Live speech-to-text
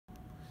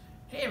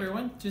Hey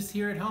everyone, just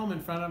here at home in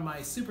front of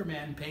my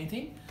Superman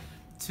painting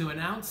to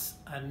announce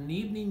an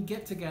evening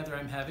get-together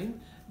I'm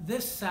having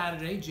this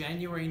Saturday,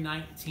 January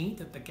 19th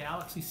at the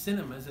Galaxy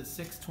Cinemas at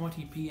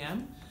 6:20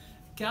 p.m.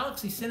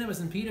 Galaxy Cinemas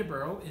in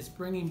Peterborough is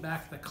bringing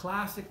back the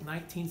classic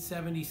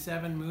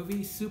 1977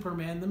 movie,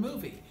 Superman the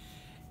Movie.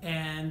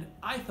 And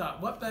I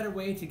thought, what better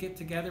way to get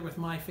together with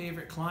my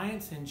favorite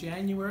clients in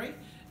January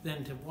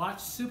than to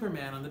watch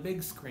Superman on the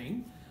big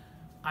screen.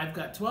 I've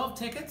got 12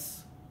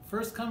 tickets.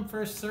 First come,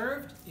 first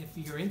served. If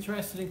you're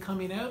interested in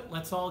coming out,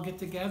 let's all get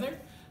together.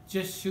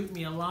 Just shoot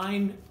me a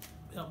line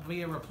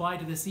via reply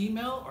to this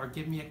email or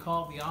give me a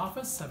call at the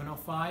office,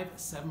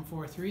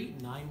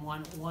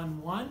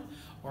 705-743-9111,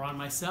 or on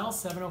my cell,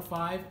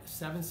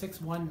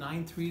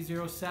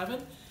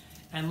 705-761-9307.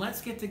 And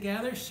let's get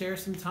together, share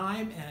some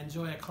time, and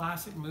enjoy a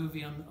classic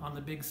movie on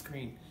the big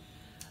screen.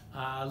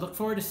 Look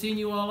forward to seeing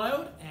you all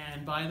out.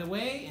 And by the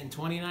way, in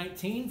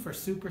 2019, for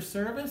super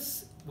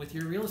service with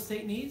your real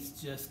estate needs,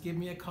 just give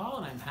me a call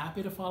and I'm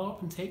happy to follow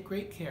up and take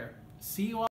great care. See you all.